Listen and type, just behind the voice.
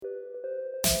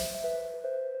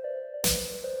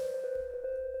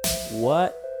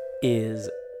What is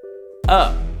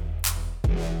up?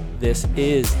 This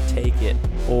is Take It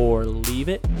or Leave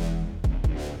It,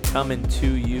 coming to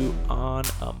you on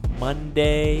a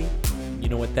Monday. You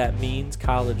know what that means,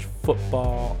 college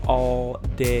football all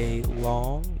day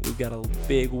long. We've got a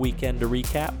big weekend to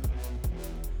recap.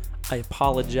 I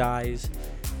apologize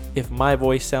if my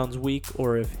voice sounds weak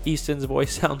or if Easton's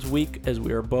voice sounds weak, as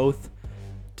we are both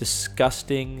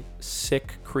disgusting,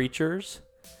 sick creatures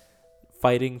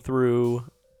fighting through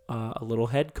a little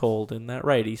head cold. Isn't that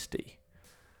right, Easty?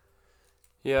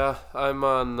 Yeah, I'm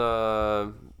on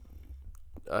the,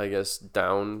 I guess,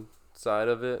 down side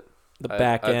of it. The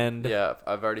back end. Yeah,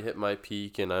 I've already hit my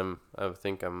peak, and I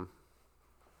think I'm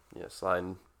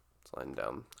sliding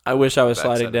down. I wish I was Back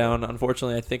sliding side down.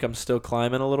 Unfortunately, I think I'm still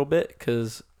climbing a little bit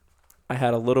because I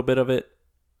had a little bit of it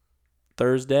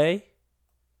Thursday,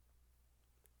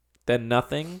 then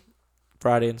nothing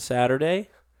Friday and Saturday.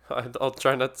 I'll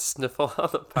try not to sniffle on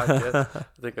the podcast.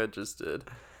 I think I just did.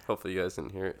 Hopefully you guys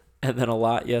didn't hear it. And then a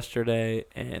lot yesterday,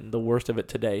 and the worst of it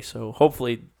today. So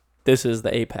hopefully this is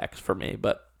the apex for me.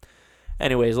 But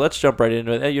anyways, let's jump right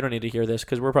into it. You don't need to hear this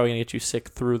because we're probably going to get you sick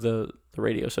through the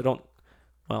radio. So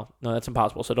no, that's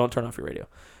impossible. So don't turn off your radio.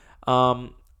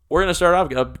 We're going to start off.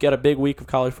 Got a big week of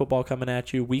college football coming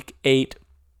at you. Week 8.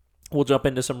 We'll jump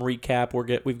into some recap.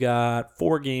 We've got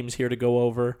 4 games here to go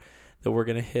over that we're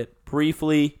going to hit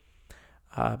briefly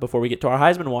before we get to our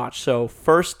Heisman watch. So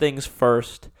first things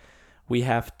first, we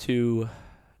have to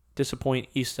disappoint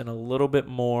Easton a little bit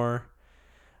more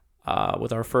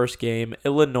with our first game.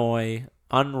 Illinois,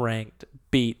 unranked,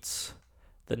 beats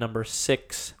the number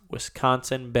 6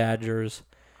 Wisconsin Badgers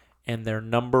and their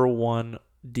number 1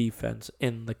 defense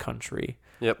in the country.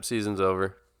 Yep, season's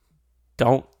over.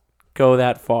 Don't go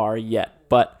that far yet,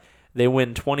 but they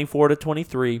win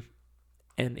 24-23.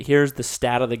 And here's the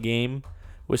stat of the game.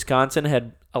 Wisconsin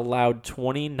had allowed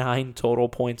 29 total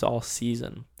points all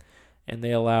season, and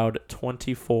they allowed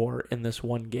 24 in this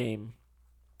one game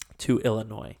to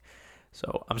Illinois.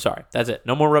 So, I'm sorry. That's it.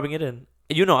 No more rubbing it in.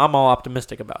 You know I'm all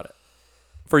optimistic about it.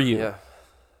 For you.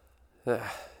 Yeah.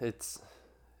 It's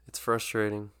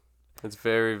frustrating. It's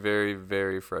very, very,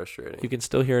 very frustrating. You can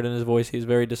still hear it in his voice. He's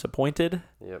very disappointed.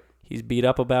 Yep. He's beat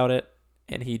up about it,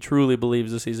 and he truly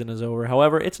believes the season is over.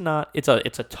 However, it's not. It's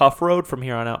a tough road from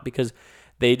here on out because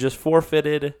they just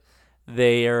forfeited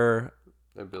their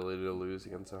ability to lose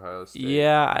against Ohio State.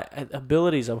 Yeah,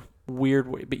 ability's a weird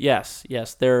way, but yes,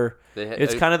 it's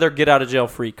kind of their get out of jail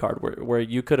free card where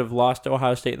you could have lost to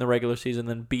Ohio State in the regular season,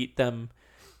 then beat them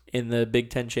in the Big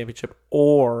Ten championship,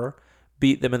 or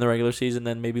beat them in the regular season,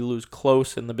 then maybe lose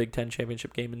close in the Big Ten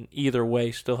championship game, and either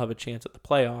way still have a chance at the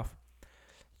playoff.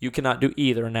 You cannot do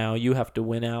either now. You have to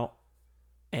win out,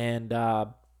 and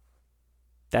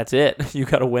that's it. You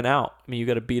got to win out. I mean, you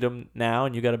got to beat them now,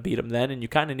 and you got to beat them then, and you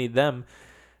kind of need them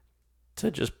to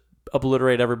just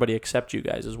obliterate everybody except you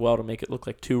guys as well to make it look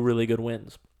like 2 really good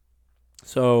wins.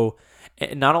 So,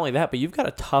 and not only that, but you've got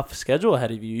a tough schedule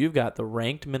ahead of you. You've got the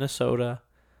ranked Minnesota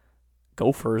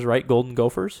Gophers, right? Golden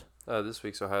Gophers? This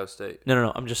week's Ohio State.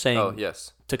 No. I'm just saying. Oh,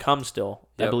 yes. To come still.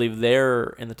 Yep. I believe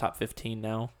they're in the top 15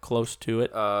 now, close to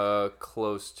it.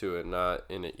 Close to it, not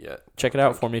in it yet. Check it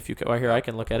out for me if you can. Right here, I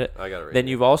can look at it. I got it right Then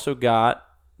here. you've also got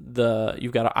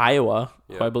Iowa,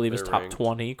 who Yep, I believe is they're top ranked.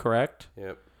 20, correct?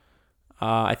 Yep.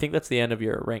 I think that's the end of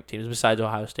your ranked teams besides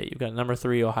Ohio State. You've got number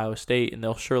 3 Ohio State, and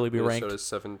they'll surely be ranked. Minnesota's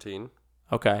 17.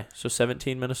 Okay, so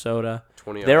 17 Minnesota.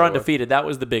 20 They're Iowa. undefeated. That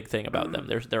was the big thing about them.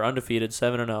 They're undefeated,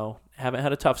 7-0. Haven't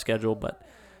had a tough schedule, but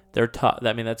they're tough.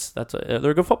 I mean,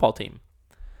 they're a good football team.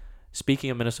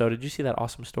 Speaking of Minnesota, did you see that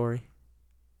awesome story?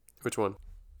 Which one?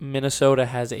 Minnesota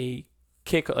has a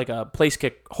kick, like a place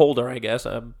kick holder, I guess.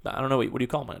 I don't know, what do you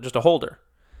call him? Just a holder.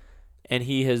 And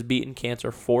he has beaten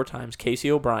cancer 4 times. Casey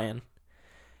O'Brien.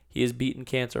 He has beaten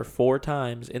cancer 4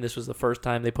 times, and this was the first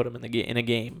time they put him in a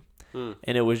game.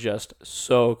 And it was just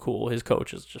so cool. His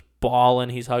coach is just balling.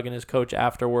 He's hugging his coach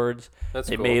afterwards.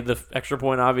 They cool. made the extra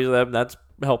point, obviously. That's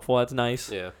helpful. That's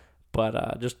nice. Yeah.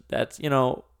 But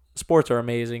sports are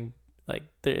amazing. Like,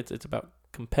 it's about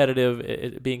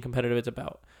competitive. Being competitive, it's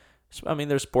about, I mean,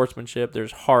 there's sportsmanship,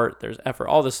 there's heart, there's effort,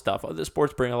 all this stuff. The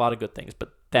sports bring a lot of good things,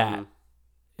 but that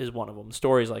is one of them.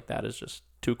 Stories like that is just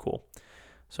too cool.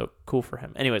 So cool for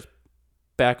him. Anyways,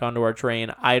 back onto our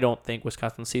train. I don't think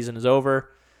Wisconsin's season is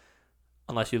over.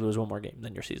 Unless you lose one more game,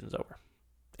 then your season's over.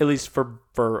 At least for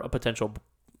a potential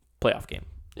playoff game.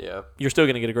 Yeah. You're still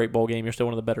going to get a great bowl game. You're still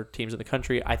one of the better teams in the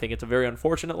country. I think it's a very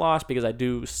unfortunate loss because I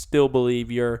do still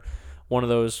believe you're one of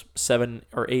those 7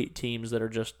 or 8 teams that are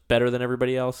just better than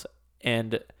everybody else.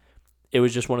 And it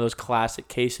was just one of those classic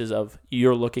cases of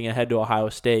you're looking ahead to Ohio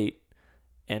State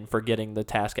and forgetting the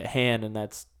task at hand, and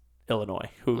that's Illinois.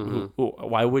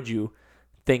 Why would you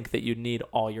think that you need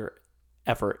all your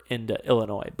effort into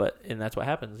Illinois? And that's what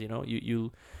happens.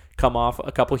 You come off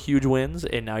a couple huge wins,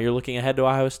 and now you're looking ahead to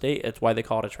Ohio State. It's why they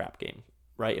call it a trap game.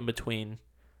 Right in between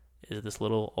is this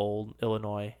little old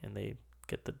Illinois, and they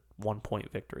get the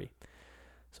 1-point victory.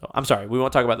 So I'm sorry, we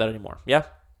won't talk about that anymore. Yeah,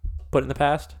 put it in the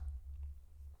past.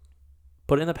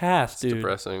 Put it in the past, dude. It's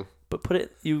depressing. But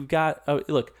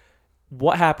look,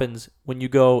 what happens when you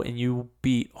go and you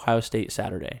beat Ohio State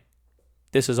Saturday?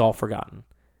 This is all forgotten.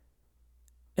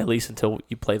 At least until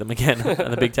you play them again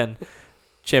in the Big Ten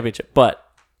championship. But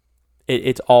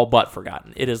it's all but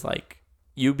forgotten. It is like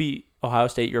you beat Ohio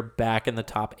State, you're back in the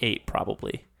top 8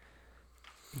 probably.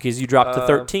 Because you dropped to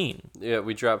 13. Yeah,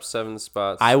 we dropped 7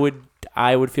 spots. I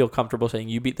would feel comfortable saying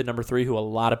you beat the number 3, who a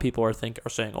lot of people are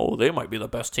saying, oh, they might be the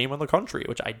best team in the country,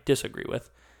 which I disagree with.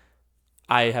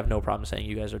 I have no problem saying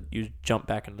you jump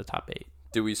back into the top 8.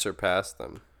 Do we surpass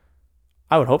them?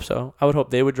 I would hope so. I would hope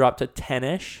they would drop to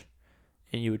 10-ish,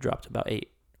 and you would drop to about 8,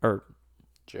 or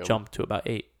jump to about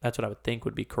 8. That's what I would think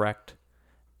would be correct.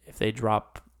 If they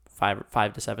drop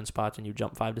 5 to 7 spots and you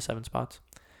jump 5 to 7 spots.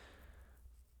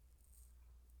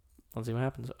 Let's see what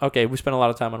happens. Okay, we spent a lot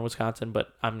of time on Wisconsin,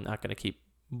 but I'm not going to keep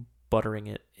buttering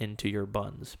it into your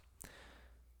buns.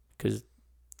 Because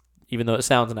even though it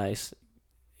sounds nice,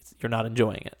 you're not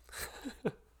enjoying it.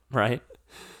 Right?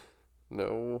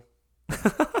 No.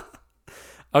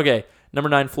 Okay, number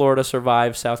 9, Florida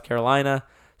survives South Carolina.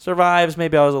 Survives,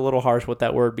 maybe I was a little harsh with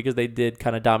that word because they did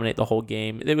kind of dominate the whole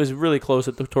game. It was really close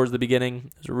towards the beginning.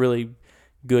 It was a really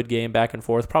good game back and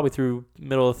forth, probably through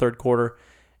middle of the third quarter.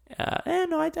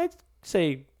 I'd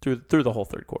say through the whole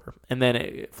third quarter. And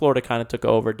then Florida kind of took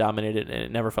over, dominated, and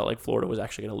it never felt like Florida was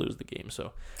actually going to lose the game.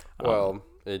 So,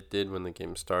 it did when the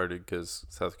game started because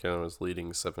South Carolina was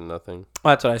leading 7-0.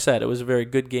 That's what I said. It was a very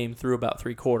good game through about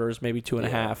 3 quarters, maybe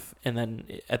 2.5. And then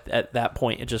at that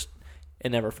point, it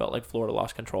never felt like Florida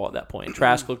lost control at that point.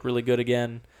 Trask looked really good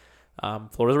again.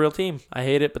 Florida's a real team. I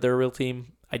hate it, but they're a real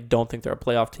team. I don't think they're a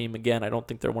playoff team again. I don't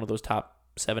think they're one of those top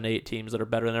 7 to 8 teams that are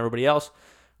better than everybody else.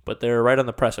 But they're right on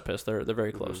the precipice. They're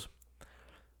very close.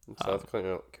 South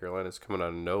Carolina's coming out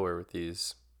of nowhere with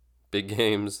these big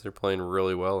games. They're playing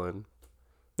really well in.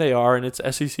 They are, and it's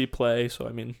SEC play. So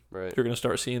right. You're going to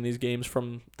start seeing these games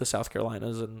from the South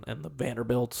Carolinas and the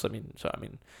Vanderbilts.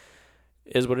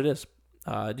 Is what it is.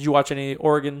 Did you watch any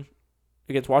Oregon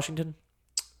against Washington?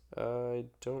 I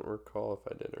don't recall if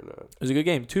I did or not. It was a good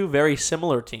game. 2 very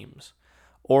similar teams.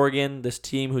 Oregon, this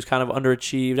team who's kind of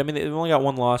underachieved. I mean, they've only got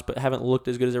 1 loss, but haven't looked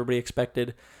as good as everybody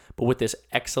expected. But with this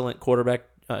excellent quarterback,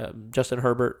 Justin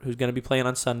Herbert, who's going to be playing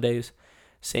on Sundays.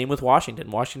 Same with Washington.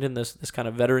 Washington, this kind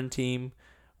of veteran team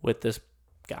with this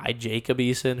guy, Jacob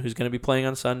Eason, who's going to be playing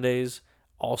on Sundays.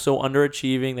 Also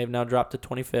underachieving. They've now dropped to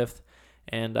 25th.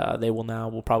 And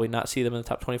we'll probably not see them in the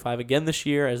top 25 again this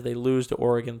year as they lose to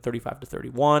Oregon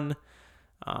 35-31.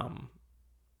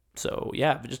 So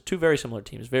yeah, just 2 very similar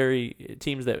teams,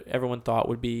 teams that everyone thought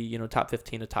would be, top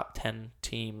 15 to top 10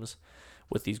 teams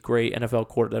with these great that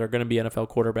are going to be NFL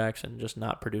quarterbacks and just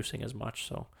not producing as much.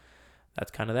 So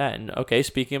that's kind of that. And okay,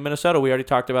 speaking of Minnesota, we already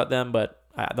talked about them, but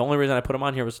the only reason I put them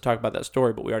on here was to talk about that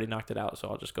story, but we already knocked it out. So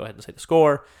I'll just go ahead and say the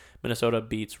score. Minnesota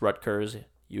beats Rutgers,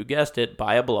 you guessed it,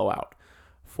 by a blowout,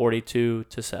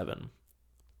 42-7.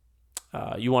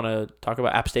 You want to talk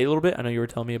about App State a little bit? I know you were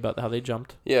telling me about how they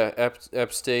jumped. Yeah,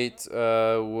 App State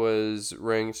was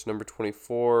ranked number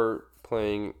 24,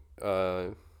 playing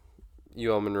UL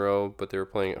Monroe, but they were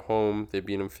playing at home. They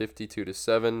beat them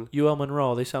 52-7. UL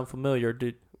Monroe, they sound familiar.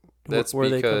 That's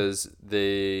because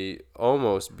they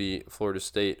almost beat Florida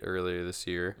State earlier this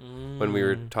year when we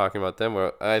were talking about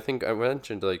them. I think I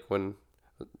mentioned when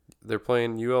they're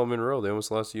playing UL Monroe, they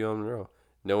almost lost to UL Monroe.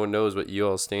 No one knows what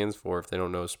UL stands for if they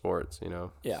don't know sports,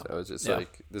 Yeah. So it's just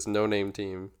this no-name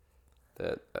team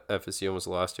that FSU almost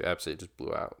lost to. App State just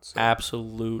blew out. So.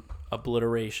 Absolute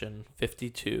obliteration,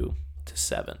 52-7.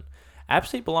 App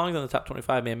State belongs in the top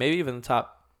 25, man. Maybe even the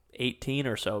top 18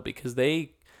 or so, because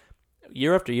they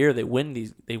year after year they win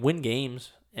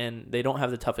games and they don't have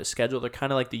the toughest schedule. They're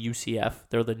kind of like the UCF.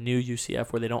 They're the new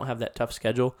UCF where they don't have that tough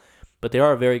schedule, but they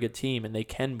are a very good team and they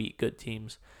can beat good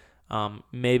teams.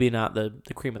 Maybe not the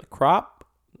cream of the crop.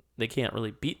 They can't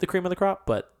really beat the cream of the crop,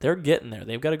 but they're getting there.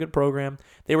 They've got a good program.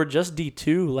 They were just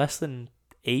D2 less than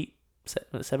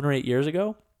 7 or 8 years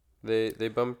ago. They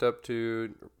bumped up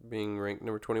to being ranked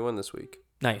number 21 this week.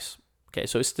 Nice. Okay,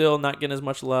 so it's still not getting as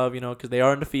much love, because they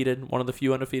are undefeated. One of the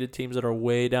few undefeated teams that are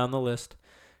way down the list,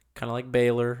 kind of like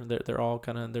Baylor. They're all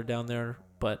they're down there,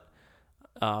 but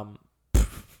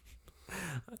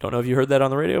I don't know if you heard that on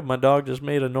the radio. My dog just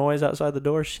made a noise outside the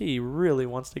door. She really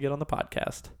wants to get on the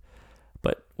podcast,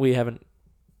 but we haven't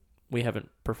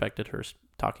perfected her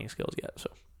talking skills yet, so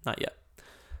not yet.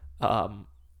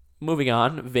 Moving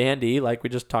on, Vandy, like we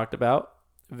just talked about,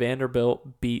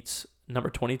 Vanderbilt beats number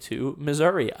 22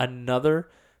 Missouri, another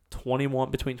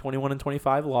between 21 and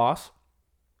 25 loss.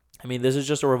 I mean, this is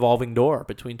just a revolving door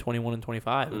between 21 and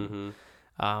 25.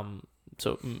 Mm-hmm.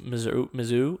 So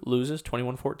Mizzou loses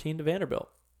 21-14 to Vanderbilt.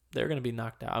 They're going to be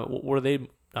knocked out. What are they?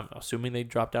 I'm assuming they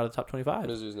dropped out of the top 25.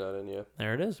 Mizzou's not in yet.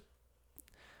 There it is.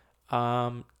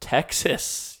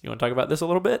 Texas. You want to talk about this a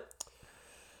little bit?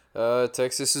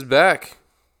 Texas is back.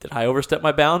 Did I overstep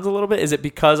my bounds a little bit? Is it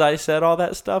because I said all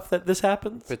that stuff that this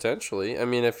happens? Potentially. I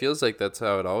mean, it feels like that's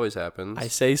how it always happens. I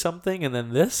say something and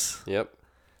then this? Yep.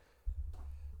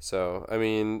 So, I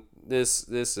mean, this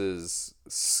is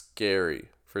scary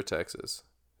for Texas.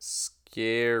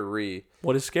 Scary.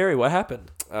 What is scary? What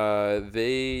happened?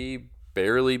 They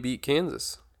barely beat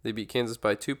Kansas. They beat Kansas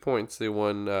by 2 points. They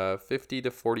won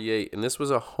 50-48, and this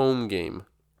was a home game.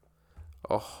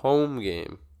 A home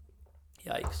game.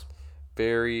 Yikes.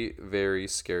 Very, very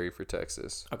scary for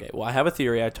Texas. Okay, well, I have a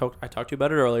theory. I talked to you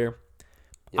about it earlier.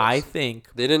 Yes. I think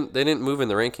they didn't move in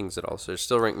the rankings at all, so they're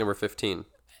still ranked number 15.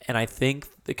 And I think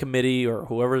the committee or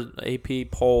whoever's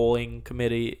AP polling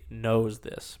committee knows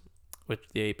this, which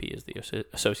the AP is the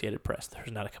Associated Press.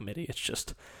 There's not a committee. It's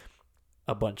just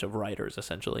a bunch of writers,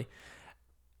 essentially.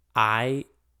 I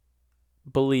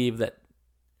believe that,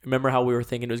 remember how we were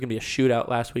thinking it was going to be a shootout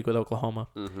last week with Oklahoma,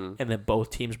 mm-hmm. and that both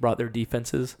teams brought their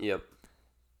defenses? Yep.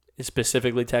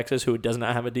 Specifically Texas, who does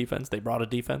not have a defense. They brought a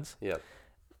defense. Yep.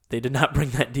 They did not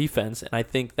bring that defense, and I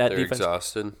think that They're defense,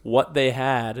 exhausted. What they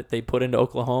had, they put into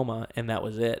Oklahoma, and that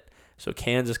was it. So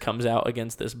Kansas comes out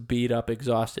against this beat-up,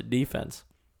 exhausted defense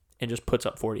and just puts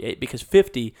up 48. Because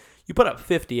 50, you put up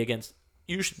 50 against,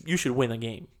 you should win a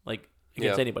game, like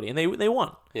against anybody, and they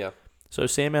won. Yeah. So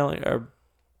Sam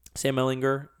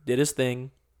Ehlinger did his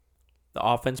thing. The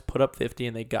offense put up 50,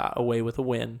 and they got away with a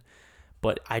win.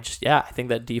 But I think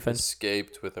that defense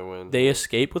escaped with a win. They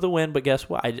escaped with a win, but guess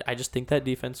what? I just think that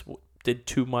defense did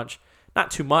too much.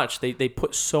 Not too much. They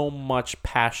put so much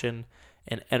passion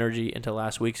and energy into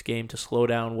last week's game to slow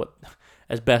down what,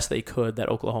 as best they could, that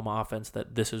Oklahoma offense.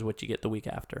 That this is what you get the week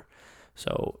after.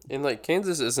 So and like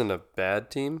Kansas isn't a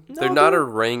bad team. No, they're not a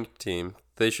ranked team.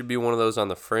 They should be one of those on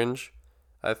the fringe.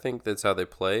 I think that's how they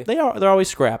play. They're always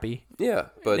scrappy. Yeah,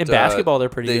 but in basketball they're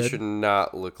pretty good. They should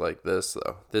not look like this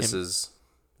though. This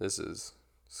is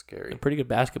scary. A pretty good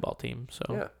basketball team. So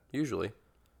yeah, usually.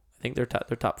 I think they're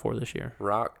top 4 this year.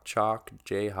 Rock Chalk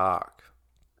Jayhawk.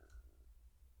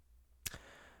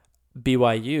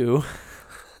 BYU.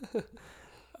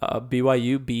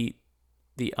 BYU beat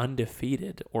the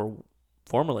undefeated or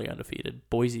formerly undefeated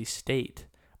Boise State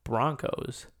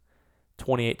Broncos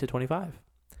 28-25.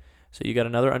 So you got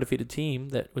another undefeated team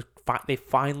that was they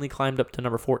finally climbed up to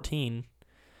number 14.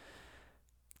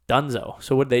 Dunzo.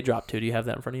 So what did they drop to? Do you have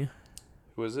that in front of you?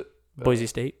 Who is it? Boise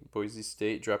State. Boise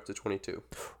State dropped to 22.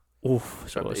 Oof.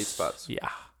 Dropped to 8 spots.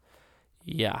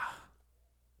 Yeah.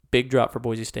 Big drop for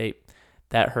Boise State.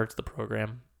 That hurts the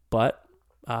program. But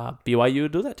BYU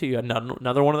would do that to you.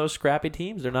 Another one of those scrappy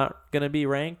teams. They're not going to be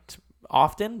ranked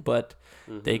often, but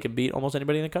they can beat almost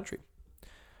anybody in the country.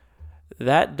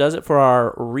 That does it for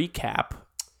our recap.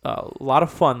 A lot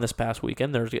of fun this past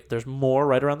weekend. There's more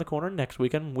right around the corner next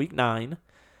weekend, week 9.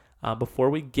 Before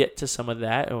we get to some of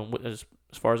that, as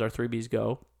far as our 3Bs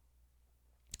go,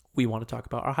 we want to talk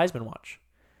about our Heisman Watch.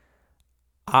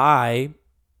 I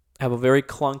have a very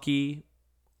clunky,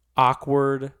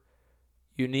 awkward,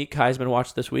 unique Heisman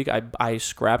Watch this week. I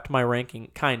scrapped my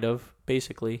ranking, kind of,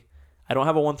 basically. I don't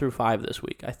have a 1 through 5 this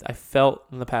week. I felt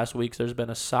in the past weeks there's been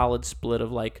a solid split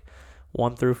of like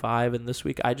 1 through 5, and this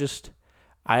week I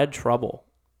had trouble.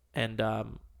 And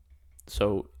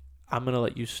so I'm going to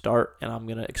let you start, and I'm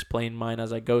going to explain mine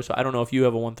as I go. So I don't know if you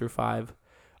have a 1 through 5,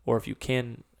 or if you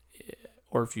can,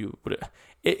 or if you would.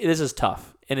 This is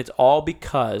tough, and it's all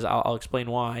because, I'll explain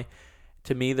why.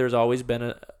 To me, there's always been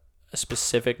a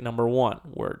specific number 1,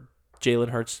 where Jalen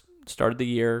Hurts started the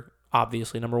year,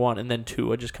 obviously number 1, and then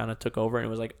Tua just kind of took over, and it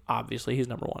was like, obviously he's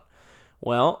number 1.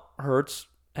 Well, Hurts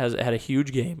has had a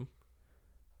huge game.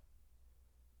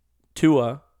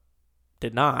 Tua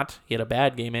did not. He had a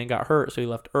bad game and got hurt, so he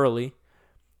left early.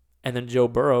 And then Joe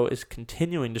Burrow is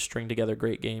continuing to string together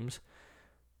great games.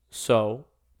 So,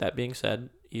 that being said,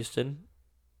 Easton,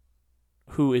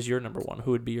 who is your number 1?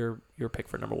 Who would be your pick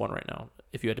for number 1 right now,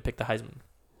 if you had to pick the Heisman?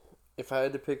 If I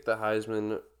had to pick the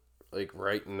Heisman, like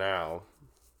right now,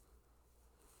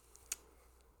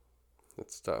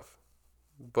 it's tough.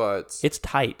 But it's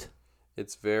tight.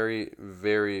 It's very,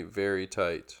 very, very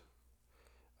tight.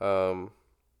 So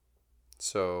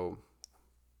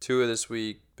Tua this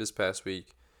past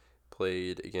week,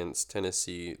 played against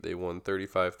Tennessee. They won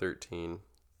 35-13.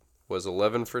 Was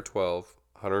 11 for 12,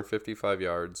 155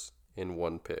 yards, and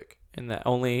 1 pick. And that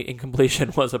only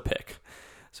incompletion was a pick.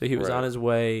 So he was on his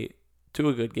way to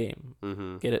a good game.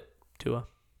 Mm-hmm. Get it, Tua?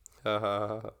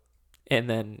 And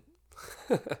then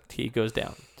he goes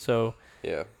down. So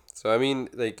yeah. So I mean,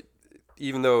 like,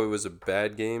 even though it was a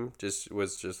bad game,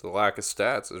 was just the lack of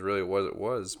stats is really what it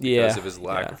was because of his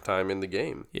lack of time in the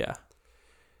game. Yeah.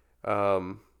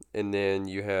 And then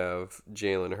you have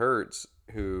Jalen Hurts,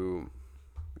 who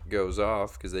goes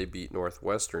off because they beat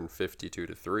Northwestern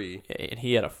 52-3. Yeah, and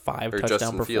he had a 5-touchdown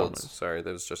Justin performance. Fields. Sorry,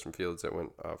 that was Justin Fields that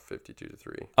went off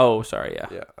 52-3. Oh, sorry, yeah.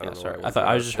 Yeah, I don't know. Sorry.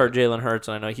 I just heard Jalen Hurts,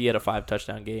 and I know he had a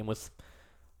 5-touchdown game with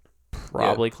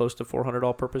probably close to 400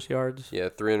 all-purpose yards. Yeah,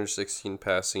 316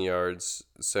 passing yards,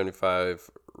 75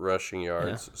 rushing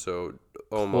yards, so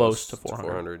almost close to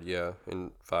 400. Yeah,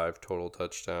 and 5 total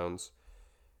touchdowns.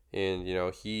 And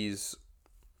he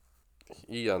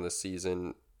on the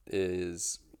season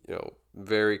is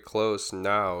very close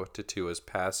now to Tua's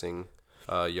passing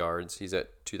yards. He's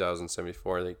at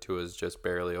 2,074. I think Tua's just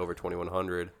barely over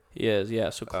 2,100. He is, yeah.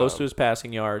 So close to his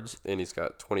passing yards. And he's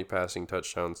got 20 passing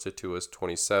touchdowns to Tua's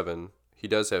 27. He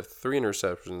does have 3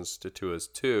 interceptions to Tua's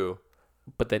 2.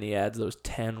 But then he adds those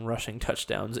 10 rushing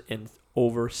touchdowns and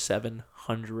over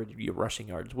 700 rushing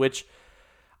yards, which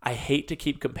I hate to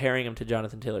keep comparing him to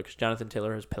Jonathan Taylor because Jonathan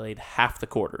Taylor has played half the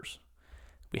quarters.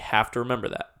 We have to remember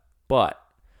that. But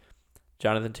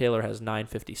Jonathan Taylor has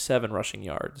 957 rushing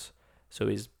yards. So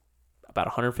he's about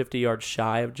 150 yards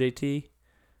shy of JT.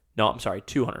 No, I'm sorry,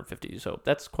 250. So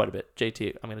that's quite a bit.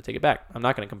 JT, I'm going to take it back. I'm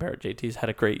not going to compare it. JT's had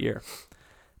a great year.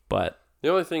 But the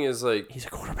only thing is, like, he's a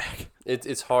quarterback.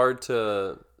 It's hard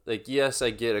to, like, yes,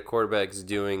 I get a quarterback's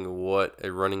doing what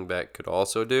a running back could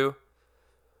also do.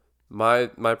 My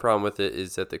problem with it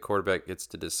is that the quarterback gets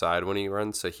to decide when he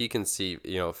runs, so he can see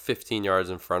 15 yards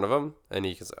in front of him, and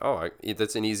he can say,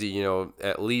 that's an easy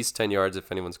at least 10 yards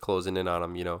if anyone's closing in on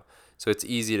him, So it's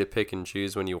easy to pick and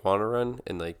choose when you want to run,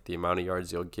 and like the amount of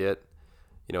yards you'll get,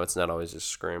 it's not always just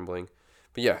scrambling.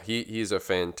 But yeah, he's a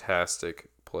fantastic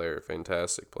player.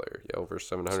 Yeah, over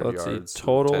 700 yards,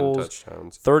 total 10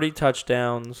 touchdowns, 30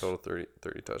 touchdowns, total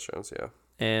 30 touchdowns, yeah.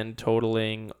 And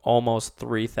totaling almost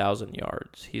 3,000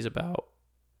 yards. He's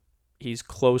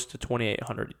close to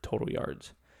 2,800 total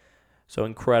yards. So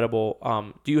incredible.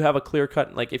 Do you have a clear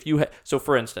cut? Like if you so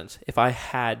for instance, if I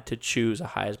had to choose a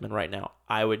Heisman right now,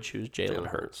 I would choose Jalen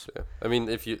Hurts. Yeah. I mean,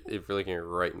 if you're looking at it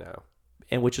right now,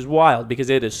 and which is wild because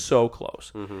it is so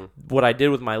close. Mm-hmm. What I did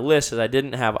with my list is I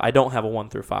don't have a 1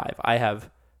 through 5. I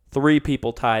have 3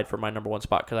 people tied for my number 1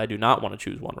 spot because I do not want to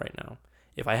choose one right now.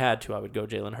 If I had to, I would go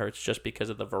Jalen Hurts just because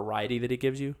of the variety that he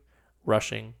gives you,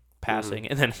 rushing, passing,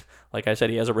 and then, like I said,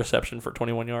 he has a reception for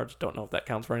 21 yards. Don't know if that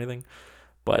counts for anything,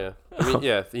 but yeah. I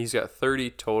mean, he's got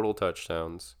 30 total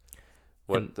touchdowns.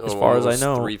 As far as I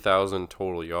know, 3,000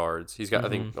 total yards. He's got I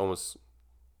think almost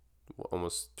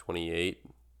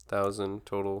 28,000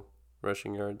 total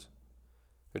rushing yards.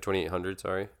 Or 2,800,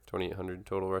 sorry, 2,800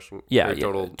 total rushing. Yeah,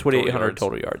 total 2,800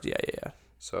 total yards. Yeah.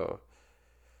 So.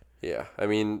 Yeah, I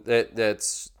mean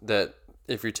that's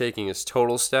if you're taking his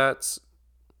total stats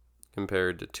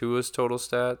compared to Tua's total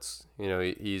stats,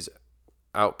 he's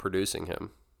outproducing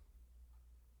him.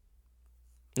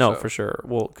 No, for sure.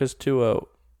 Well, because Tua,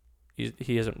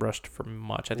 he hasn't rushed for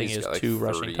much. I think he has like 2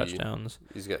 rushing touchdowns.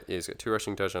 He's got 2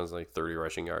 rushing touchdowns, like 30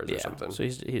 rushing yards or something. So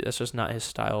that's just not his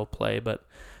style of play. But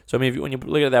so I mean, when you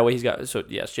look at it that way,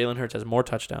 Jalen Hurts has more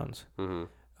touchdowns,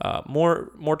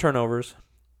 more turnovers.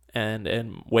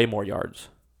 And way more yards.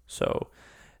 So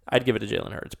I'd give it to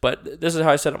Jalen Hurts. But this is how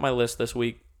I set up my list this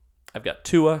week. I've got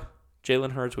Tua,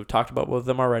 Jalen Hurts. We've talked about both of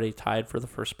them already, tied for the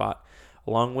first spot.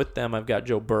 Along with them, I've got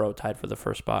Joe Burrow tied for the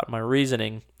first spot. My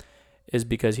reasoning is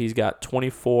because he's got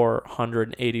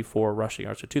 2,484 rushing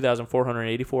yards. So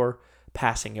 2,484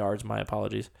 passing yards. My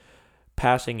apologies.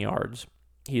 Passing yards.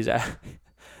 He's at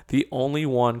the only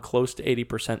one close to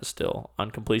 80% still on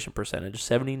completion percentage,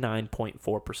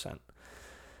 79.4%.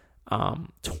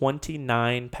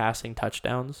 29 passing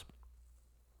touchdowns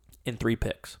and 3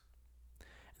 picks. And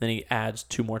then he adds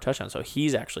 2 more touchdowns. So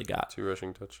he's actually got 2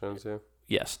 rushing touchdowns, yeah.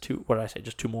 Yes, 2. What did I say?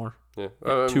 Just 2 more? Yeah.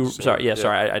 2. Sorry. Yeah,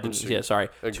 sorry. I didn't. Yeah, sorry.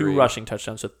 Agreed. 2 rushing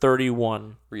touchdowns. So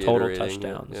 31 total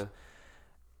touchdowns.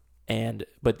 Yeah.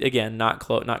 But again, not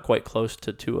quite close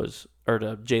to Tua's or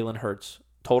to Jalen Hurts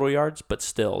total yards, but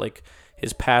still, like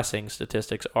his passing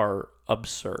statistics are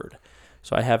absurd.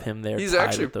 So I have him there. He's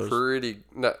actually pretty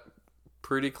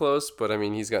pretty close, but I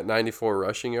mean, he's got 94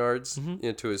 rushing yards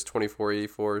into his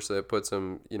 2484, so that puts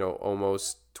him,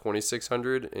 almost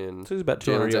 2,600, and so he's about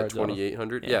 200 yards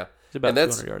 2,800. Yeah, he's about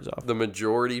 200 yards off. The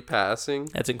majority passing.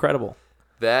 That's incredible.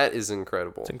 That is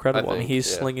incredible. It's incredible. I mean, he's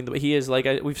slinging he is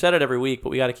we've said it every week, but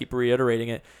we got to keep reiterating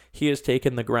it. He has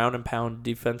taken the ground and pound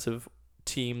defensive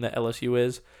team that LSU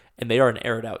is, and they are an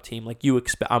aired out team. Like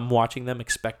I'm watching them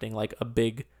expecting like a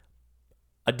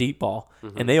deep ball,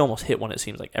 and they almost hit one. It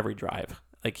seems like every drive.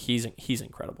 Like he's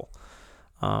incredible.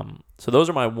 So those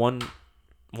are my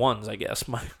ones, I guess.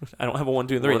 I don't have a 1,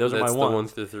 2, and 3. Those are my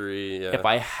ones. The 1 through 3. Yeah. If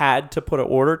I had to put an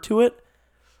order to it,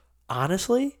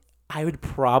 honestly, I would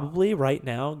probably right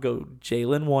now go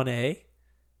Jalen 1A,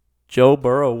 Joe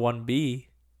Burrow 1B,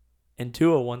 and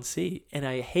Tua 1C. And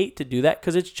I hate to do that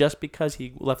because it's just because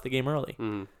he left the game early.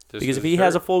 Because if he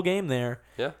has a full game there,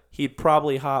 he'd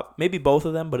probably hop maybe both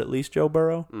of them, but at least Joe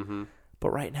Burrow. But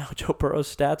right now, Joe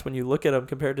Burrow's stats, when you look at them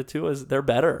compared to Tua's, they're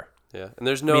better. Yeah, and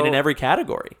there's no. I mean, in every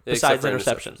category besides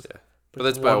interceptions. Yeah, but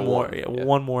that's by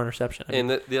one more interception. And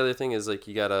the other thing is like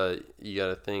you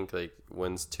gotta think like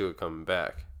when's Tua coming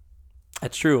back.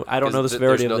 That's true. I don't know the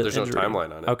severity of the injury. There's no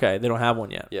timeline on it. Okay, they don't have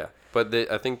one yet. Yeah, but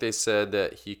I think they said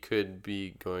that he could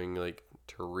be going like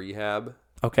to rehab.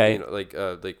 Okay. Like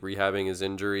rehabbing his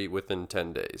injury within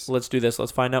 10 days. Let's do this.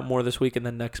 Let's find out more this week, and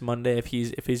then next Monday, if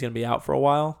he's going to be out for a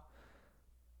while,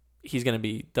 he's going to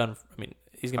be done. I mean,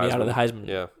 he's going to be out of the Heisman.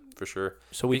 Yeah, for sure.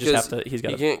 So we just have to. He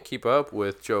can't keep up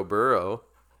with Joe Burrow.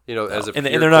 As a and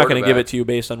they're not going to give it to you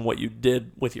based on what you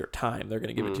did with your time. They're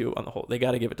going to give it to you on the whole. They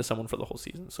got to give it to someone for the whole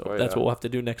season. So that's what we'll have to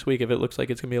do next week. If it looks like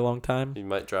it's going to be a long time, he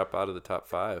might drop out of the top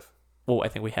 5. Well, I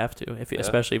think we have to,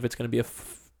 especially if it's going to be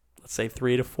let's say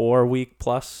 3 to 4 week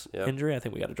plus injury. I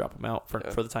think we got to drop him out for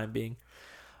the time being.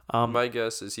 My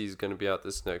guess is he's going to be out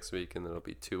this next week, and then it'll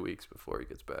be 2 weeks before he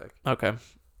gets back. Okay,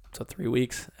 so 3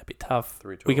 weeks. That'd be tough.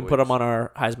 3 we can put him on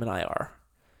our Heisman IR.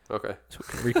 Okay. So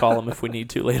we can recall him if we need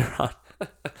to later on.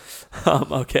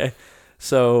 Okay,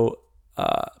 so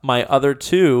my other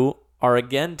 2 are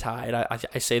again tied.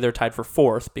 I say they're tied for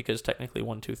 4th because technically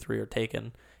 1, 2, 3 are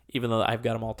taken, even though I've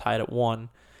got them all tied at 1.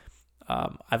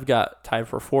 I've got tied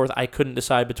for 4th. I couldn't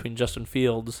decide between Justin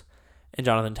Fields and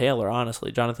Jonathan Taylor,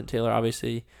 honestly. Jonathan Taylor,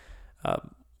 obviously,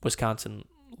 Wisconsin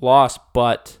lost,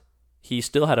 but he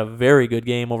still had a very good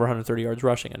game, over 130 yards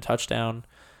rushing and touchdown.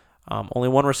 Only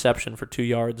 1 reception for 2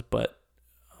 yards, but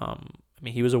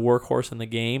he was a workhorse in the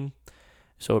game.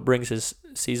 So it brings his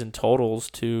season totals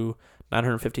to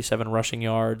 957 rushing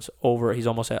yards, he's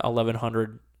almost at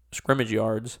 1,100 scrimmage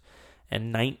yards,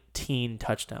 and 19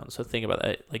 touchdowns. So think about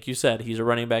that. Like you said, he's a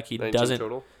running back.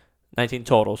 19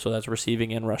 total. So that's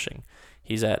receiving and rushing.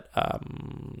 He's at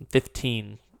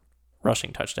 15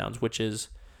 rushing touchdowns, which is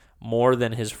more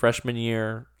than his freshman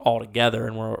year altogether,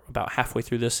 and we're about halfway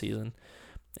through this season.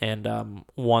 And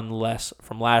 1 less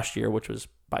from last year, which was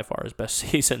by far his best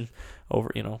season.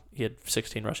 He had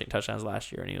 16 rushing touchdowns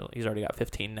last year, and he's already got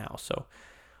 15 now. So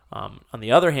on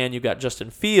the other hand, you've got Justin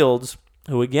Fields,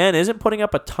 who again isn't putting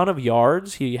up a ton of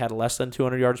yards. He had less than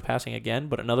 200 yards passing again,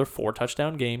 but another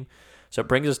 4-touchdown game. So it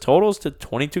brings his totals to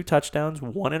 22 touchdowns,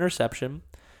 1 interception,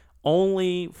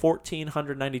 only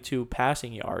 1,492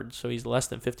 passing yards. So he's less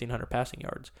than 1,500 passing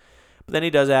yards. But then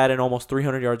he does add in almost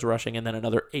 300 yards rushing and then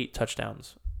another 8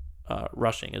 touchdowns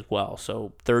rushing as well.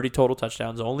 So 30 total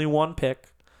touchdowns, only 1 pick.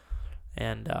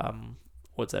 And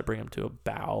what's that bring him to?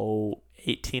 About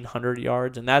 1,800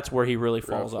 yards. And that's where he really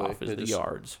falls off, is the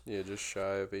yards. Yeah, just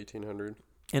shy of 1,800.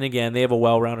 And again, they have a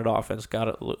well-rounded offense. Got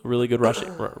a really good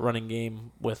running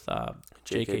game with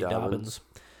J.K. Dobbins.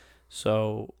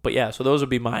 So, but yeah, so those would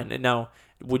be mine. And now,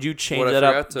 would you change that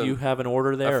up? Do you have an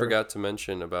order there? I forgot to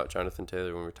mention about Jonathan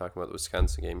Taylor when we were talking about the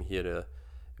Wisconsin game. He had a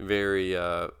very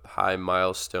high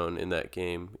milestone in that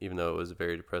game, even though it was a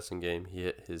very depressing game. He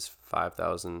hit his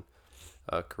 5,000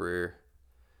 career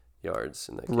yards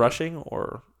in that game. Rushing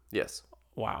or? Yes.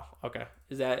 Wow. Okay.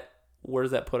 Where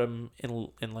does that put him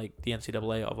in like the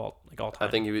NCAA of all time? I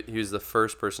think he was the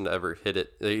first person to ever hit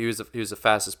it. He was the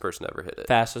fastest person to ever hit it.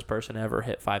 Fastest person to ever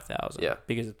hit 5,000. Yeah.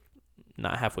 Because it's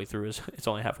only halfway through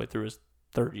his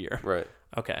 3rd year. Right.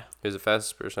 Okay. He was the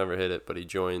fastest person to ever hit it, but he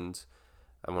joined,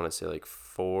 I want to say like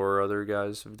 4 other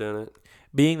guys who've done it.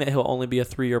 Being that he'll only be a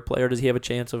 3-year player, does he have a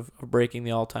chance of breaking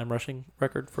the all-time rushing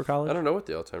record for college? I don't know what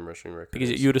the all-time rushing record is.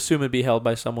 Because you would assume it'd be held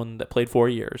by someone that played 4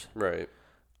 years. Right.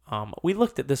 We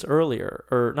looked at this earlier,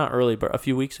 or not early, but a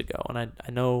few weeks ago, and I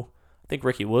think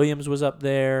Ricky Williams was up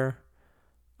there.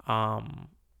 I'm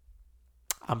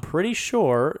pretty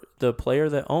sure the player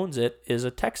that owns it is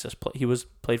a Texas player. He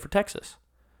played for Texas,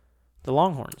 the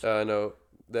Longhorns. No,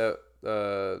 that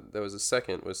was the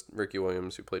second was Ricky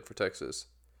Williams, who played for Texas.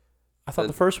 I thought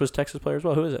the first was Texas player as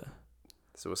well. Who is it?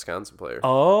 It's a Wisconsin player.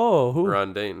 Oh, who?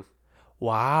 Ron Dane.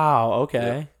 Wow.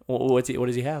 Okay. Yeah. What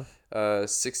does he have?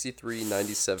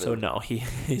 63.97. So no,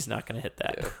 he's not going to hit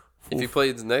that. Yeah. If he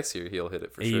plays next year, he'll hit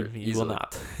it for sure. He will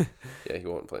not. Yeah, he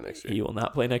won't play next year. He will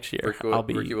not play next year.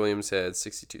 Ricky Williams had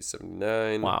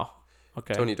 62.79. Wow.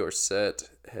 Okay. Tony Dorsett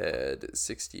had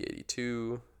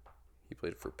 60.82. He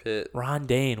played for Pitt. Ron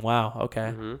Dane. Wow.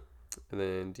 Okay. Mm-hmm. And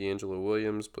then D'Angelo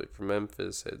Williams played for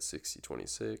Memphis, had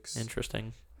 60.26.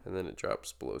 Interesting. And then it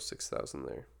drops below 6,000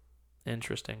 there.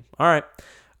 Interesting. All right.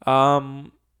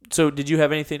 So did you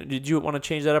have anything? Did you want to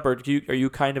change that up, or are you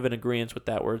kind of in agreement with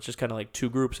that, where it's just kind of like two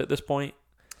groups at this point?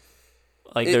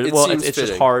 Like, it's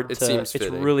just hard it's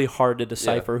really hard to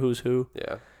decipher who's who.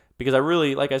 Yeah. Because I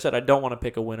really, like I said, I don't want to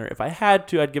pick a winner. If I had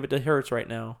to, I'd give it to Hurts right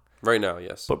now. Right now,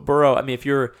 yes. But Burrow, I mean, if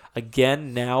you're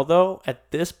again now though,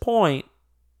 at this point,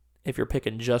 if you're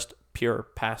picking just pure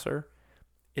passer,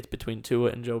 it's between Tua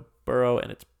and Joe Burrow,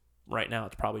 and right now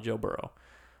it's probably Joe Burrow.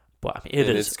 But I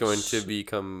mean, it's going to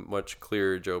become much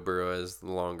clearer, Joe Burrow, as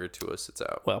the longer Tua sits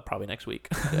out. Well, probably next week.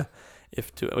 Yeah.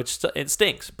 If Tua, which it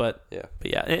stinks, but yeah.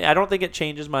 But yeah, I don't think it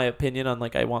changes my opinion on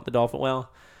I want the Dolphins.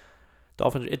 Well,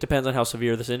 Dolphins. It depends on how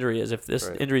severe this injury is. If this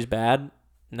injury's bad,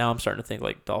 now I'm starting to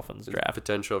think Dolphins draft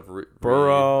potential of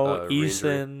Burrow,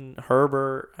 Eason,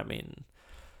 Herbert. I mean,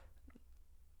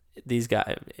 these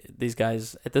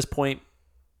guys at this point.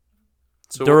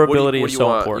 So durability is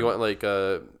so important. You want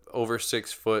a over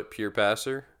 6 foot pure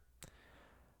passer?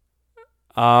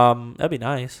 That'd be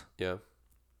nice. Yeah.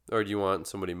 Or do you want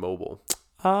somebody mobile?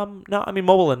 No, I mean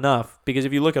mobile enough, because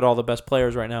if you look at all the best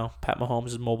players right now, Pat Mahomes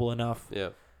is mobile enough.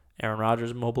 Yeah. Aaron Rodgers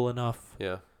is mobile enough.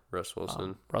 Yeah. Russell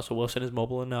Wilson is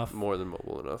mobile enough. More than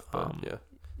mobile enough, but yeah.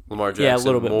 Lamar Jackson, a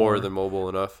little bit more than mobile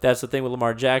enough. That's the thing with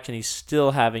Lamar Jackson. He's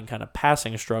still having kind of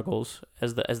passing struggles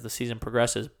as the season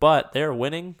progresses, but they're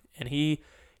winning, and he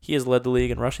has led the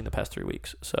league in rushing the past 3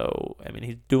 weeks. So I mean,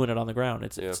 he's doing it on the ground.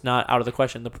 It's not out of the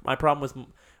question. My problem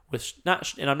with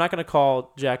not, and I'm not going to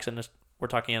call Jackson. We're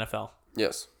talking NFL.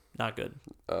 Yes. Not good.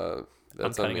 That's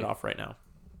I'm cutting it off right now.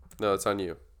 No, it's on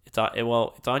you. It's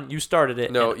on. You started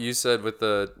it. No, you said with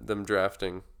them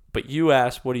drafting. But you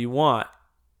asked, "What do you want?"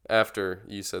 After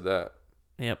you said that.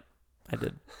 Yep, I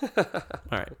did. All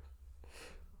right.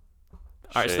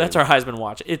 All right. So that's our Heisman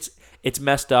watch. It's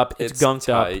messed up. It's gunked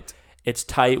tight. Up. It's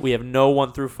tight. We have no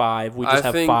 1 through 5. We just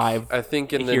have 5. I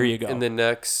think in the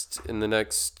next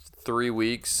 3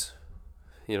 weeks,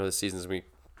 the season's gonna be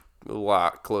a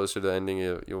lot closer to ending.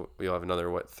 You'll have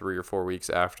another 3 or 4 weeks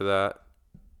after that.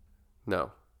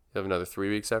 No, you have another 3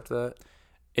 weeks after that.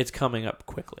 It's coming up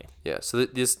quickly. Yeah. So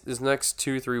this next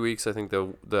 2-3 weeks, I think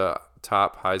the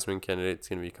top Heisman candidate is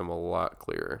going to become a lot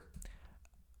clearer.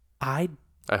 I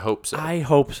hope so. I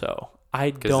hope so. I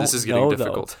don't this is getting know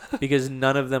difficult. Though, because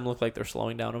none of them look like they're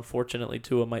slowing down. Unfortunately,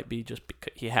 Tua might be just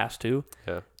because he has to.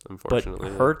 Yeah, unfortunately.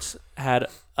 But Hurts had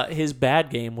his bad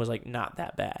game was not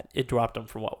that bad. It dropped him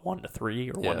from 1 to 3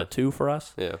 or 1 to 2 for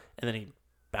us. Yeah, and then he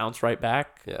bounced right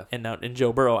back. Yeah, and now in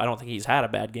Joe Burrow, I don't think he's had a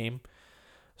bad game.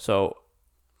 So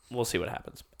we'll see what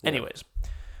happens. Yeah. Anyways,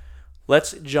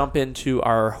 let's jump into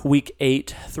our Week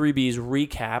 8 3Bs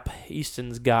recap.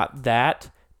 Easton's got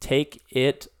that. Take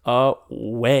it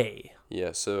away.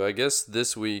 Yeah, so I guess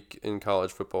this week in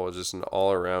college football is just an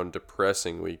all-around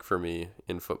depressing week for me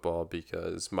in football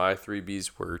because my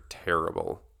 3Bs were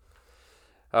terrible.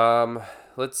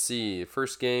 Let's see.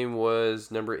 First game was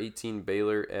number 18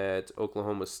 Baylor at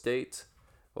Oklahoma State.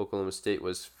 Oklahoma State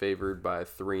was favored by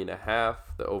 3.5.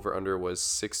 The over/under was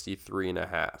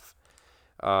 63.5.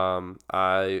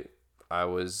 I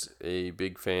was a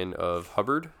big fan of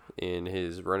Hubbard in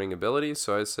his running ability,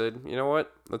 so I said, you know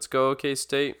what, let's go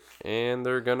K-State, and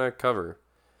they're going to cover.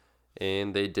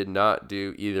 And they did not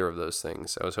do either of those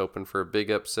things. I was hoping for a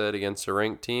big upset against a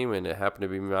ranked team, and it happened to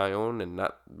be my own and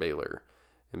not Baylor.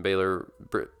 And Baylor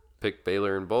picked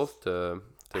Baylor in both to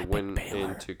win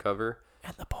and to cover.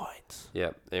 And the points.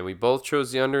 Yeah, and we both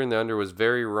chose the under, and the under was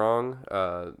very wrong.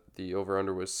 The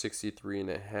over-under was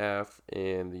 63.5,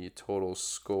 and the total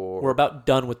score... We're about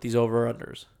done with these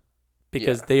over-unders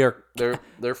because they're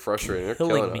frustrating. They're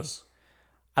killing us.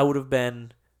 I would have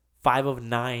been 5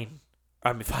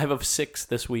 of 6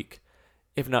 this week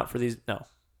if not for these. No.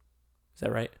 Is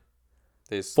that right?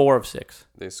 4 of 6.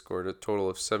 They scored a total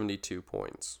of 72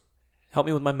 points. Help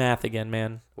me with my math again,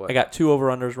 man. What? I got 2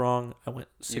 over-unders wrong. I went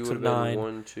 6 of 9.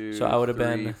 1, 2, so I would have 3,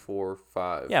 been 4,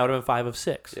 5. Yeah, I would have been 5 of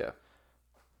 6. Yeah. I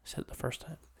said it the first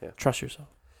time. Yeah. Trust yourself.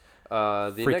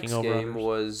 The next game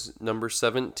was number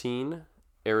 17,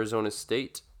 Arizona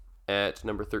State, at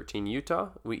number 13, Utah.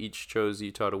 We each chose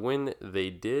Utah to win. They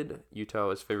did. Utah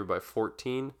was favored by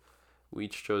 14. We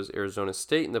each chose Arizona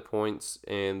State in the points,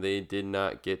 and they did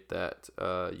not get that.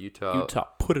 Utah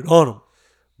put it on them.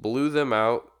 Blew them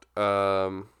out,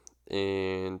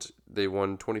 and they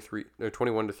won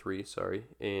 21-3. Sorry,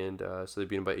 and so they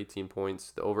beat them by 18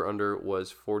 points. The over/under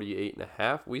was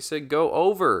 48.5. We said go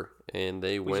over, and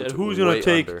they went said, who's gonna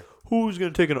take under. Who's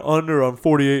gonna take an under on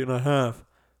 48.5?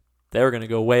 They were gonna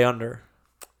go way under.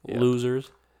 Yeah.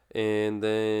 Losers. And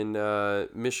then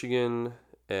Michigan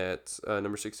at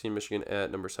number 16, Michigan at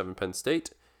number 7, Penn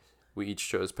State. We each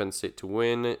chose Penn State to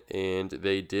win, and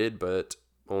they did, but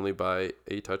only by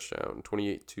a touchdown,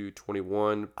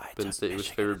 28-21. Penn State was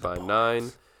favored by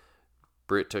 9.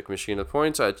 Britt took Michigan in the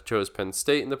points. I chose Penn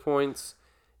State in the points,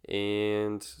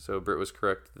 and so Britt was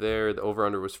correct there. The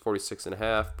over/under was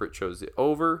 46.5. Britt chose the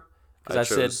over. I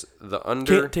chose the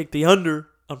under. Can't take the under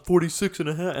on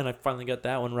 46.5, and I finally got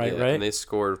that one right, right? And they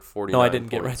scored 49 No, I didn't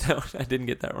points. get right that one. I didn't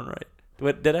get that one right.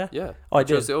 What, did I? Yeah. Oh, I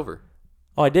did. chose the over.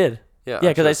 Oh, I did. Yeah,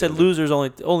 because I said losers only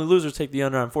losers take the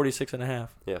under on 46.5.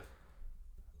 Yeah.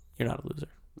 You're not a loser.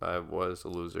 I was a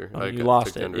loser. You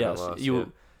lost it. Yes,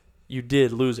 you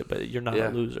did lose it, but you're not a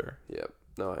loser. Yeah.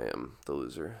 No, I am the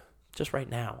loser. Just right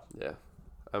now. Yeah.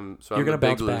 I'm a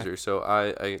big loser. So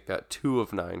I got 2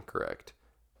 of 9 correct,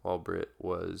 while Britt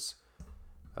was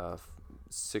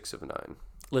 6 of 9.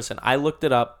 Listen, I looked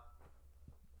it up,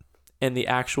 and the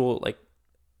actual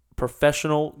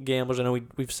professional gamblers. I know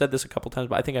we've said this a couple times,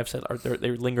 but I think I've said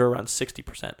they linger around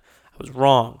 60%. I was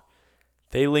wrong.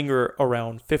 They linger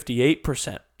around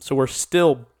 58%. So we're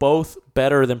still both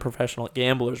better than professional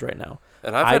gamblers right now.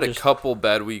 And I've had a couple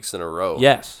bad weeks in a row.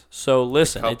 Yes. So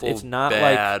listen, it's not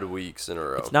bad weeks in a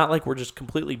row. It's not like we're just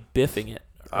completely biffing it.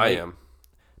 Right? I am.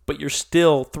 But you're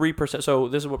still 3%. So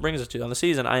this is what brings us to on the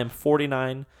season. I am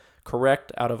 49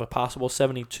 correct out of a possible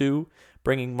 72,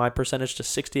 bringing my percentage to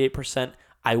 68%.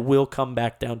 I will come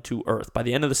back down to earth. By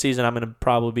the end of the season, I'm going to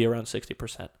probably be around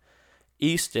 60%.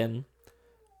 Easton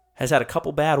has had a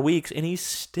couple bad weeks, and he's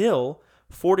still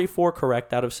 44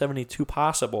 correct out of 72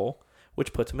 possible,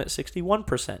 which puts him at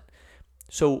 61%.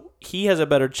 So he has a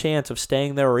better chance of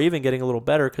staying there or even getting a little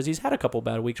better because he's had a couple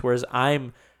bad weeks, whereas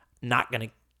I'm not going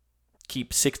to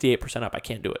keep 68% up. I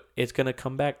can't do it. It's going to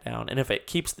come back down. And if it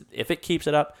keeps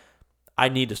it up, I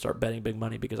need to start betting big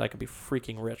money because I could be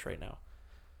freaking rich right now.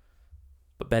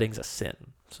 But betting's a sin.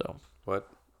 So what?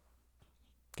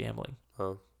 Gambling.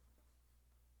 Oh.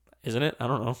 Isn't it? I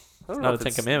don't know. It's not a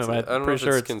Ten Commandment, but I'm pretty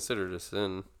sure it's considered a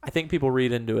sin. I think people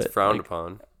read into it. It's frowned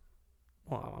upon.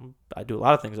 Well, I do a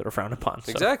lot of things that are frowned upon.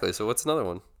 So exactly. So what's another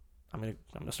one? I'm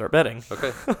gonna start betting.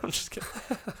 Okay. I'm just kidding.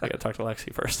 I gotta talk to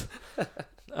Lexi first.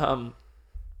 All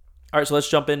right, so let's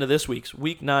jump into this week's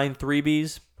Week 9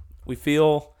 3Bs. We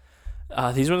feel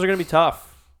these ones are gonna be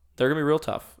tough. They're gonna be real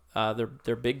tough.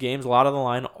 They're big games. A lot on the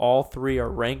line. All 3 are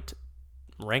ranked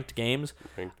games.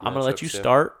 I'm gonna let you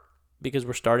start because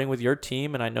we're starting with your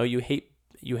team, and I know you hate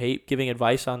giving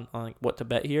advice on what to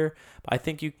bet here. But I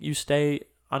think you stay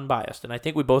unbiased, and I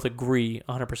think we both agree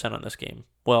 100% on this game.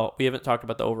 Well, we haven't talked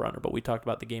about the over/under, but we talked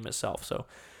about the game itself. So,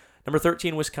 number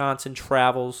 13, Wisconsin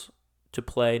travels to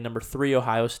play number 3,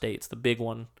 Ohio State. It's the big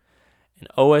one. And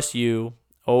OSU,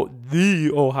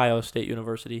 the Ohio State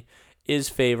University, is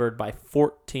favored by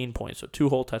 14 points, so 2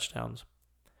 whole touchdowns,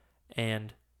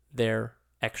 and their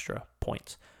extra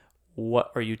points.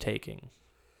 What are you taking?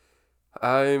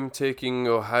 I'm taking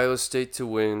Ohio State to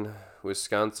win,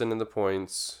 Wisconsin in the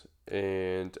points,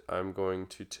 and I'm going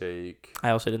to take...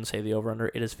 I also didn't say the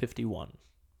over-under. It is 51.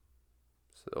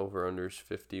 So the over-under is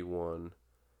 51.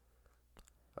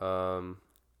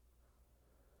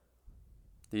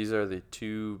 These are the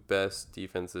 2 best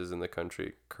defenses in the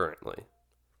country currently.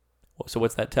 So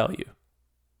what's that tell you?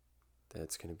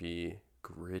 That's going to be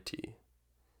gritty.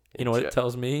 You know what it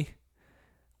tells me?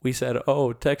 We said,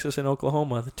 Texas and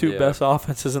Oklahoma, the 2 best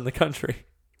offenses in the country.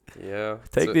 Yeah.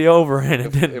 Take the over, and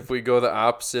it didn't. If we go the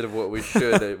opposite of what we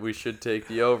should take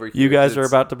the over. You guys are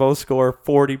about to both score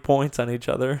 40 points on each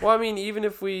other. Well, I mean, even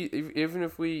if we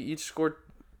each scored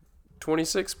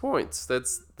 26 points,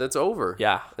 that's over.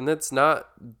 Yeah. And that's not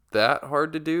that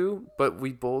hard to do, but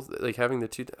we both having the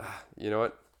 2. You know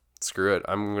what? Screw it.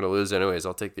 I'm going to lose anyways.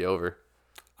 I'll take the over.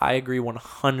 I agree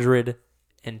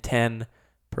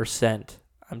 110%.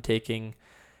 I'm taking,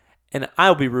 and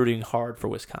I'll be rooting hard for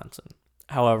Wisconsin.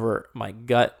 However, my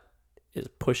gut is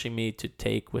pushing me to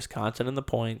take Wisconsin in the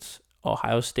points,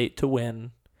 Ohio State to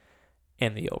win,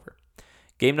 and the over.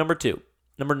 Game number 2.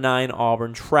 Number 9,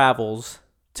 Auburn travels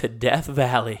to Death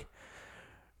Valley.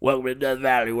 Welcome to Death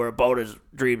Valley, where opponents'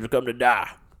 dreams come to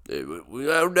die. We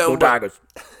don't know. Go Tigers.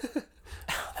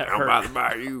 I'm about to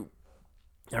buy you.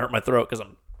 It hurt my throat because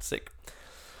I'm sick.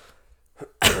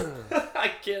 I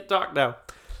can't talk now.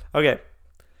 Okay.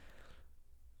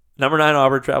 Number 9,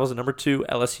 Auburn travels to number 2,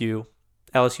 LSU.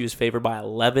 LSU is favored by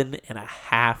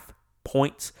 11.5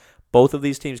 points. Both of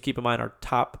these teams, keep in mind, are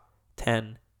top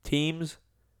 10 teams.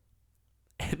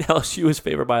 And LSU is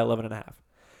favored by 11.5.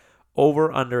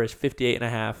 Over under is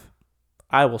 58.5.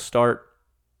 I will start.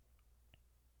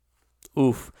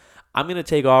 Oof. I'm going to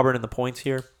take Auburn in the points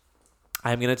here.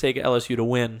 I'm going to take LSU to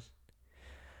win.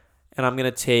 And I'm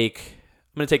going to take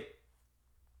the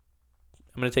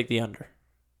under.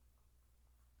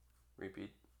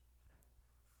 Repeat.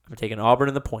 I'm taking Auburn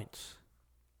in the points.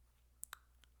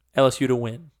 LSU to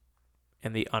win.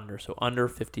 And the under. So under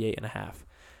 58.5.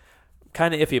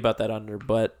 Kind of iffy about that under,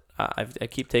 but I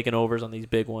keep taking overs on these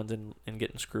big ones and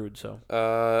getting screwed. So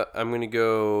I'm going to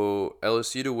go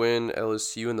LSU to win,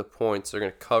 LSU in the points. They're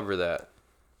going to cover that.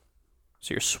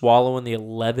 So you're swallowing the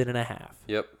 11.5.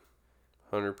 Yep.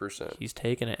 100%. He's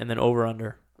taking it. And then over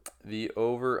under. The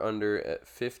over under at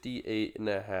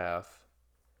 58.5.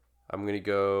 I'm going to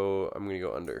go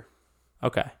under.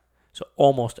 Okay. So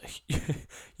almost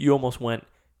you almost went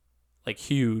like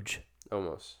huge.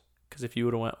 Almost. Because if you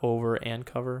would have went over and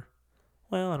cover,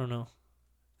 well, I don't know.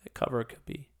 That cover could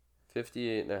be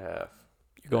 58.5. You're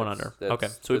going under. Okay.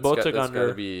 So we both took under. That's got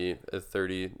to be a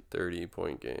 30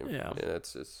 point game. Yeah. And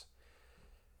it's just,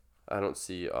 I don't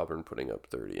see Auburn putting up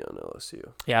 30 on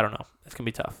LSU. Yeah, I don't know. That's going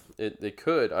to be tough. They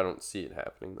could. I don't see it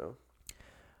happening, though.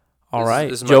 All right.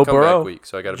 This is Joe my comeback Burrow. week,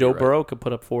 so I got to Joe be right. Burrow could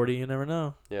put up 40. You never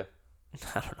know. Yeah.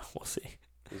 I don't know. We'll see.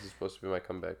 This is supposed to be my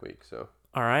comeback week, so.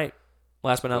 All right.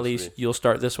 Last but not least, you'll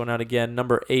start this one out again.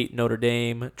 Number 8, Notre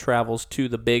Dame travels to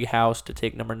the Big House to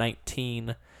take number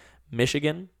 19,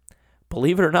 Michigan.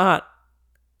 Believe it or not,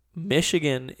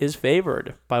 Michigan is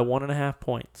favored by 1.5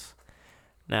 points.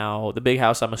 Now, the Big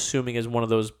House, I'm assuming, is one of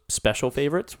those special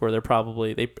favorites where they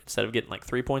instead of getting like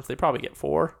 3 points, they probably get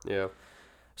 4. Yeah.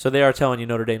 So they are telling you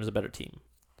Notre Dame is a better team,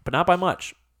 but not by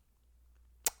much.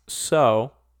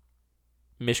 So,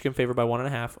 Michigan favored by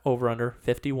 1.5, over under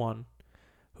 51.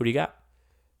 Who do you got?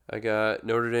 I got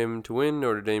Notre Dame to win,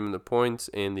 Notre Dame in the points,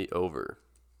 and the over.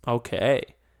 Okay.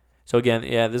 So, again,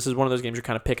 yeah, this is one of those games you're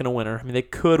kind of picking a winner. I mean, they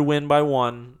could win by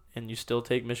 1, and you still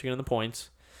take Michigan in the points.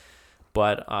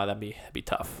 But that'd be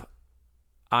tough.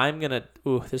 I'm going to...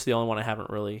 this is the only one I haven't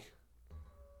really...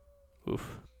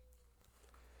 Oof.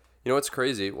 You know what's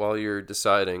crazy? While you're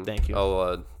deciding, Thank you.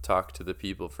 I'll talk to the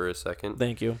people for a second.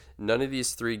 Thank you. None of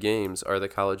these 3 games are the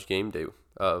college game day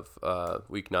of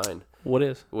Week 9. What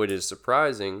is? Which is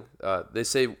surprising. They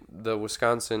say the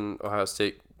Wisconsin-Ohio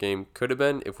State game could have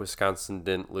been if Wisconsin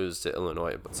didn't lose to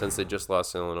Illinois. But since they just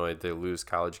lost to Illinois, they lose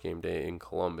college game day in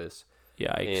Columbus.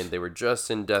 Yikes. And they were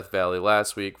just in Death Valley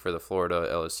last week for the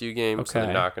Florida-LSU game, so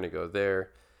they're not going to go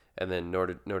there. And then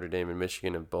Notre Dame and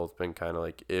Michigan have both been kind of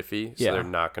like iffy, so they're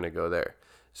not going to go there.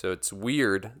 So it's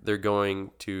weird they're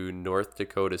going to North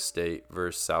Dakota State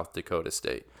versus South Dakota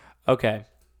State. Okay.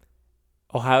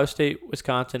 Ohio State,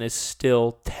 Wisconsin is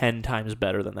still 10 times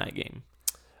better than that game.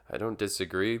 I don't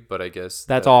disagree, but I guess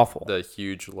that's awful. The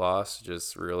huge loss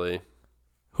just really...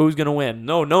 Who's going to win?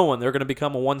 No one. They're going to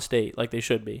become a one state like they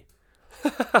should be.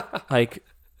 Like,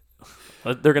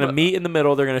 they're going to meet in the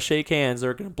middle. They're going to shake hands.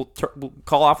 They're going to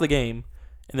call off the game,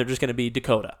 and they're just going to be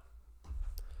Dakota.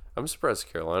 I'm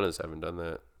surprised Carolinas haven't done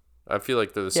that. I feel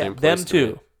like they're the same place. Them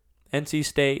too. NC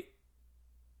State,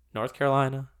 North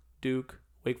Carolina, Duke,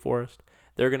 Wake Forest.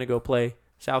 They're going to go play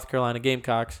South Carolina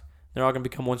Gamecocks. They're all going to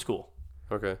become one school.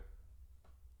 Okay.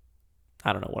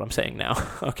 I don't know what I'm saying now.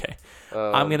 Okay.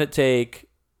 I'm going to take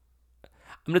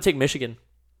Michigan.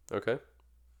 Okay.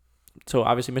 So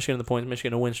obviously Michigan in the points,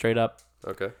 Michigan to win straight up.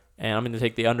 Okay. And I'm going to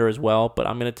take the under as well, but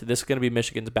this is going to be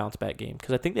Michigan's bounce back game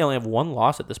because I think they only have 1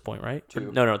 loss at this point, right?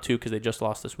 2. No, 2 because they just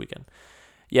lost this weekend.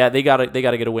 Yeah, they got to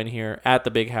get a win here at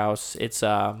the Big House. It's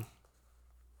they've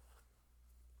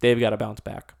got to bounce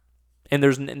back. And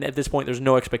at this point there's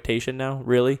no expectation now,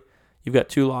 really. You've got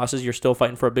 2 losses, you're still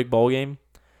fighting for a big bowl game.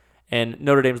 And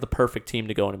Notre Dame's the perfect team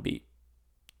to go in and beat.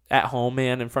 At home,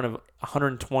 man, in front of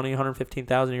 120,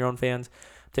 115,000 of your own fans.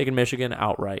 Taking Michigan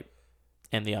outright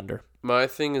and the under. My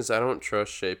thing is I don't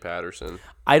trust Shea Patterson.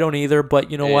 I don't either, but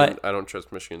you know what? I don't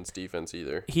trust Michigan's defense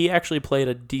either. He actually played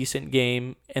a decent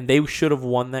game, and they should have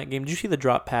won that game. Did you see the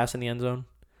drop pass in the end zone?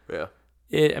 Yeah.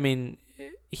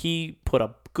 He put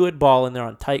a good ball in there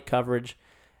on tight coverage,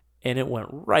 and it went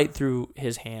right through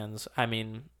his hands.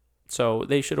 So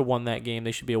they should have won that game.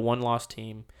 They should be a 1-loss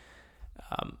team.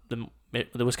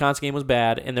 The Wisconsin game was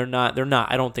bad, and they're not.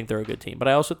 I don't think they're a good team, but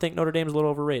I also think Notre Dame's a little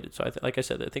overrated. So like I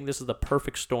said, I think this is the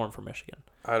perfect storm for Michigan.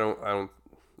 I don't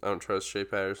trust Shea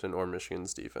Patterson or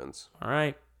Michigan's defense. All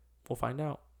right, we'll find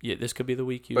out. this could be the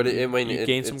week you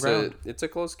gain some ground. It's a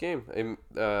close game.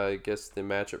 I guess the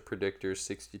matchup predictor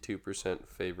 62%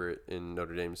 favorite in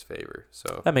Notre Dame's favor.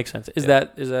 So that makes sense. Is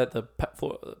that the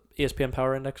ESPN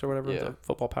Power Index or whatever? Yeah. The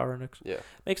Football Power Index? Yeah.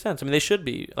 Makes sense. I mean, they should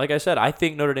be. Like I said, I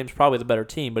think Notre Dame's probably the better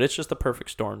team, but it's just the perfect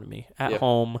storm to me. At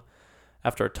home,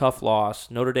 after a tough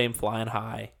loss, Notre Dame flying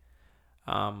high.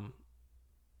 I'm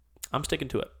sticking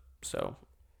to it. So,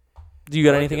 do you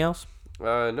got anything else?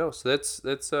 No. So that's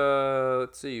let's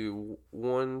see,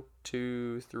 1,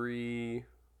 2, 3,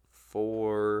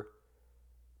 4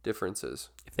 differences.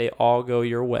 If they all go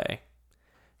your way,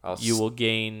 you will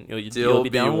gain. You'll be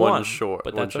down one short,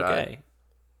 but that's okay.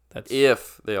 That's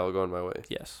if they all go in my way.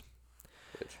 Yes.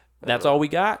 That's all we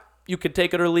got. You could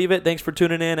take it or leave it. Thanks for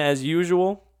tuning in as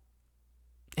usual.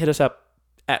 Hit us up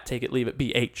at Take It Leave It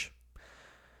BH.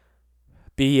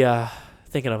 Be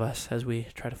thinking of us as we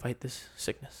try to fight this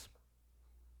sickness.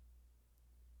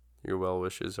 Your well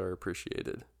wishes are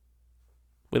appreciated.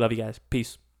 We love you guys.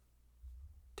 Peace.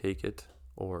 Take it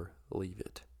or leave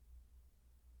it.